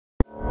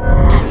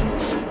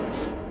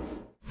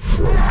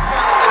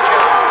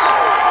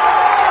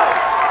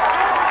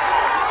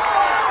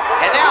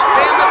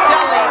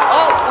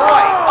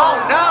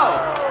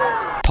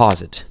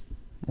Pause it.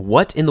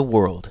 What in the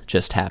world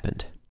just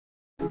happened?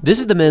 This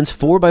is the men's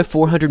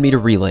 4x400 meter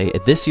relay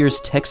at this year's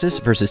Texas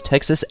versus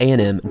Texas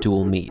A&M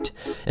dual meet.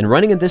 And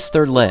running in this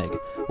third leg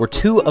were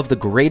two of the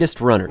greatest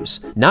runners,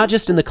 not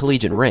just in the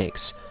collegiate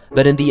ranks,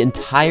 but in the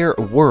entire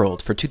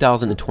world for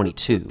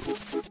 2022.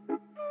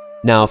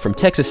 Now, from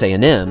Texas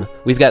A&M,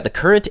 we've got the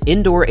current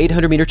indoor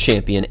 800-meter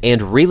champion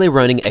and relay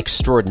running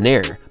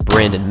extraordinaire,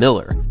 Brandon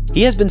Miller.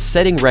 He has been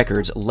setting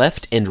records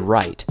left and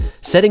right,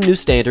 setting new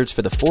standards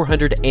for the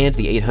 400 and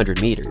the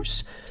 800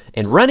 meters.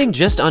 And running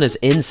just on his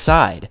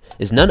inside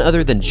is none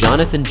other than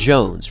Jonathan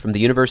Jones from the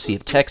University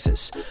of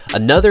Texas,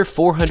 another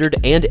 400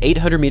 and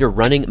 800-meter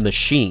running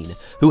machine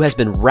who has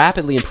been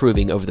rapidly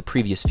improving over the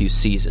previous few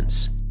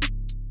seasons.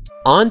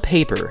 On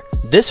paper,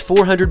 this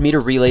 400-meter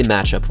relay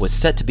matchup was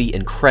set to be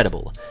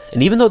incredible,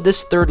 and even though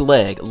this third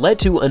leg led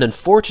to an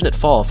unfortunate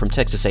fall from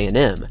Texas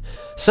A&M,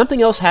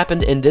 something else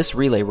happened in this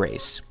relay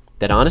race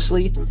that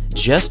honestly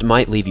just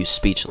might leave you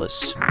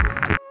speechless.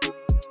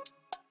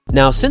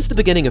 Now, since the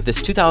beginning of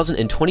this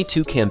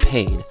 2022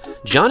 campaign,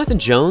 Jonathan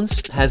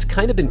Jones has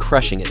kind of been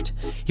crushing it.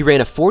 He ran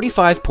a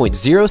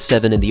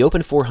 45.07 in the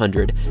Open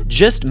 400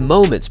 just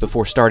moments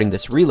before starting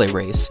this relay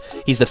race.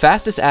 He's the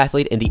fastest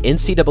athlete in the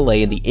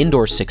NCAA in the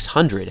indoor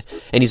 600,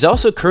 and he's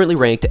also currently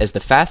ranked as the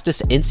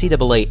fastest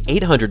NCAA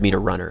 800-meter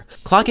runner,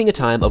 clocking a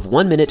time of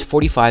 1 minute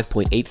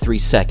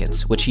 45.83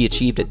 seconds, which he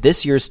achieved at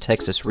this year's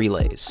Texas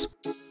Relays.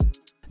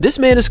 This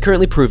man is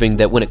currently proving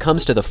that when it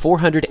comes to the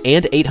 400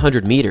 and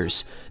 800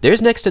 meters, there's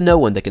next to no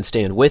one that can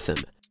stand with him.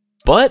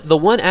 But the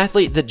one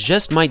athlete that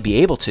just might be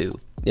able to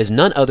is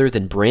none other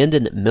than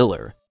Brandon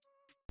Miller.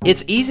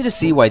 It's easy to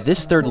see why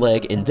this third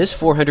leg in this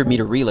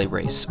 400-meter relay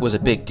race was a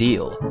big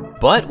deal.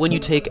 But when you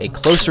take a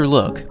closer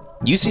look,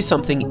 you see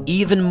something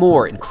even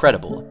more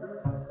incredible.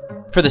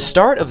 For the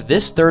start of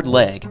this third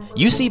leg,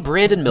 you see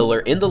Brandon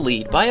Miller in the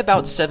lead by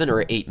about 7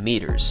 or 8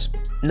 meters.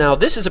 Now,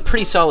 this is a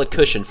pretty solid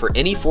cushion for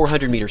any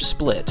 400-meter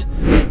split,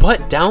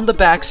 but down the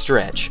back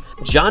stretch,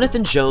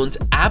 Jonathan Jones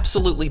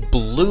absolutely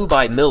blew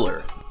by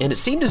Miller, and it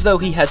seemed as though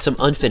he had some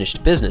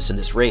unfinished business in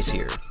this race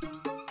here.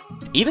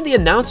 Even the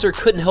announcer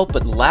couldn't help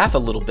but laugh a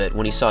little bit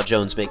when he saw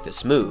Jones make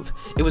this move.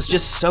 It was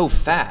just so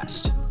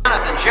fast.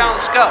 Jonathan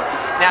Jones go.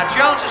 Now,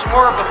 Jones is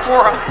more of a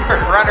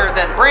 400 runner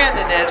than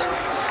Brandon is,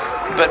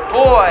 but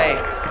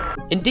boy.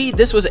 Indeed,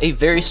 this was a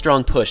very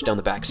strong push down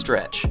the back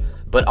stretch,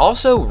 but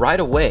also right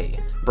away,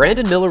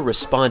 Brandon Miller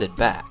responded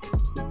back.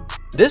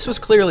 This was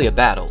clearly a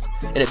battle,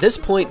 and at this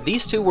point,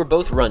 these two were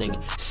both running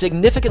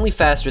significantly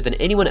faster than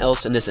anyone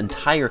else in this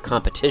entire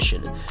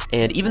competition,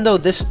 and even though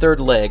this third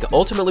leg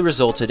ultimately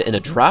resulted in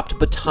a dropped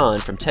baton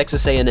from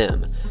Texas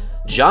A&M,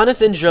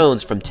 Jonathan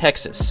Jones from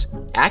Texas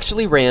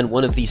actually ran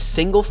one of the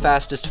single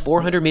fastest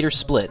 400-meter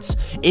splits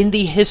in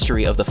the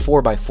history of the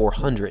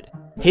 4x400,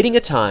 hitting a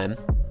time,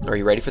 are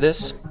you ready for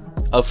this,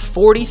 of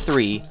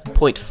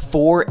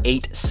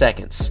 43.48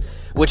 seconds,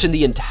 which in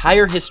the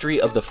entire history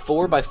of the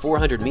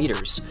 4x400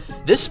 meters,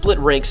 this split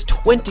ranks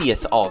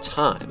 20th all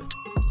time.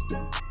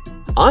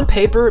 On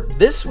paper,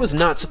 this was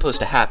not supposed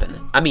to happen.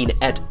 I mean,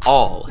 at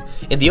all.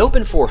 In the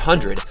Open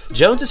 400,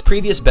 Jones's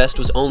previous best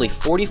was only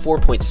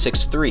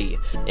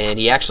 44.63, and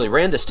he actually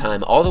ran this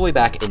time all the way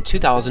back in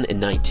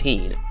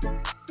 2019.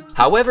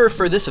 However,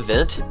 for this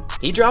event,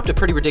 he dropped a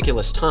pretty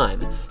ridiculous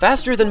time,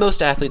 faster than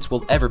most athletes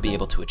will ever be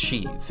able to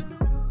achieve.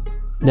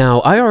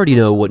 Now, I already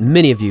know what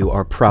many of you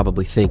are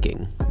probably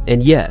thinking.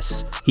 And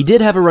yes, he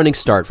did have a running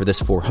start for this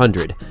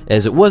 400,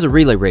 as it was a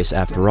relay race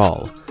after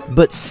all.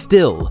 But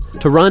still,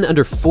 to run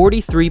under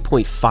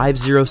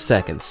 43.50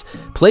 seconds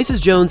places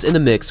Jones in the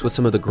mix with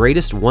some of the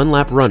greatest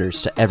one-lap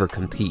runners to ever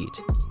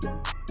compete.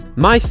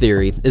 My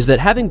theory is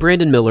that having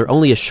Brandon Miller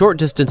only a short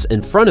distance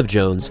in front of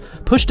Jones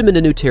pushed him into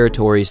new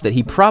territories that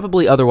he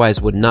probably otherwise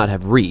would not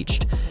have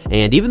reached,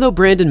 and even though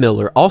Brandon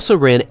Miller also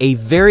ran a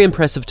very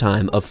impressive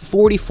time of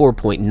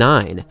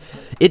 44.9,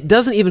 it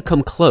doesn't even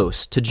come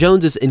close to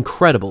Jones's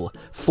incredible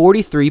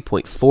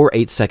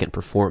 43.48 second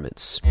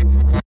performance.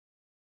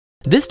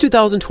 This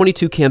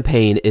 2022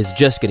 campaign is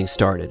just getting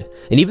started,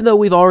 and even though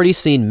we've already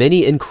seen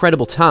many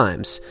incredible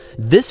times,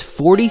 this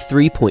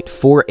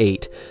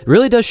 43.48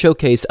 really does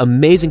showcase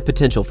amazing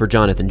potential for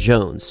Jonathan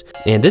Jones,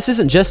 and this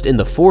isn't just in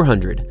the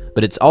 400,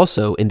 but it's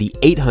also in the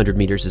 800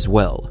 meters as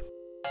well.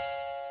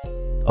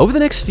 Over the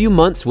next few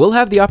months, we'll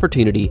have the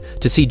opportunity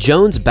to see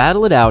Jones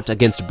battle it out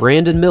against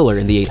Brandon Miller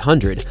in the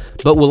 800,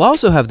 but we'll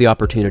also have the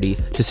opportunity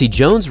to see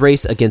Jones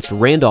race against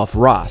Randolph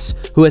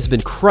Ross, who has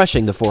been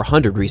crushing the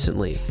 400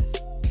 recently.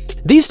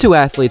 These two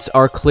athletes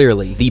are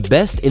clearly the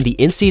best in the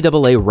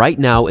NCAA right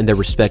now in their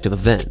respective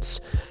events,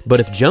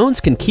 but if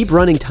Jones can keep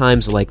running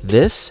times like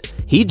this,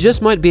 he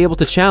just might be able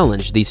to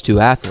challenge these two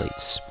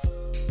athletes.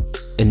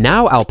 And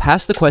now I'll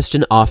pass the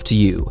question off to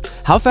you.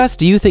 How fast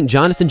do you think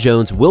Jonathan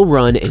Jones will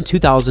run in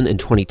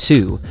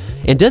 2022,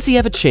 and does he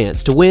have a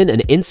chance to win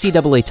an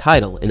NCAA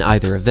title in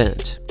either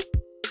event?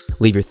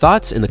 Leave your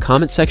thoughts in the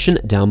comment section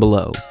down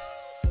below.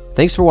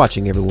 Thanks for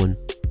watching, everyone,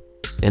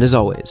 and as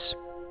always,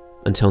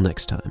 until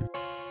next time.